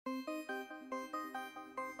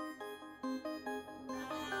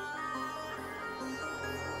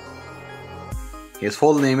His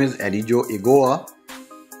full name is Alejo Igoa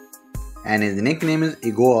and his nickname is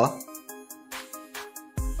Igoa.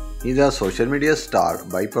 He is a social media star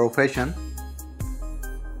by profession.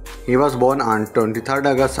 He was born on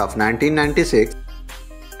 23rd August of 1996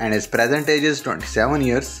 and his present age is 27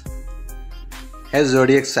 years. His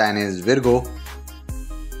zodiac sign is Virgo.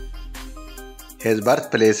 His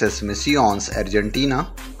birthplace is Misiones,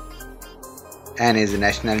 Argentina, and his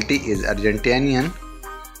nationality is Argentinian.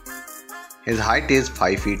 His height is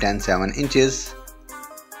 5 feet and 7 inches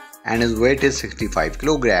and his weight is 65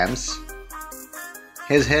 kilograms.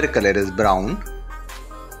 His hair color is brown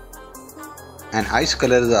and eyes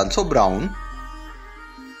color is also brown.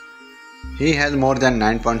 He has more than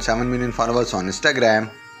 9.7 million followers on Instagram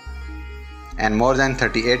and more than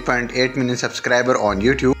 38.8 million subscribers on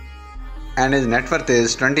YouTube, and his net worth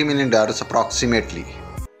is $20 million approximately.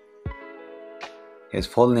 His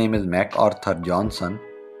full name is MacArthur Johnson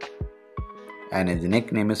and his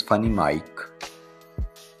nickname is Funny Mike.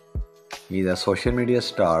 He is a social media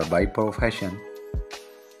star by profession.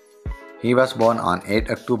 He was born on 8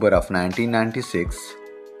 October of 1996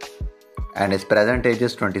 and his present age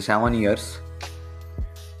is 27 years.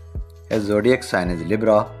 His zodiac sign is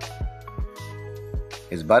Libra.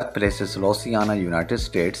 His birthplace is Louisiana, United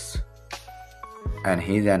States, and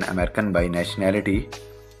he is an American by nationality.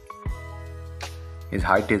 His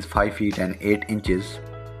height is 5 feet and 8 inches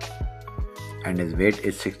and his weight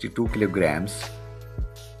is 62 kilograms.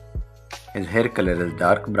 His hair color is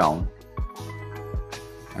dark brown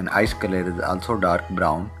and eyes color is also dark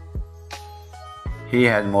brown. He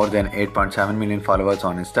has more than 8.7 million followers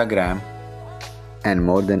on Instagram and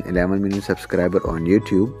more than 11 million subscribers on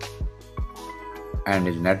YouTube, and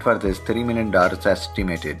his net worth is $3 million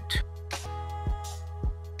estimated.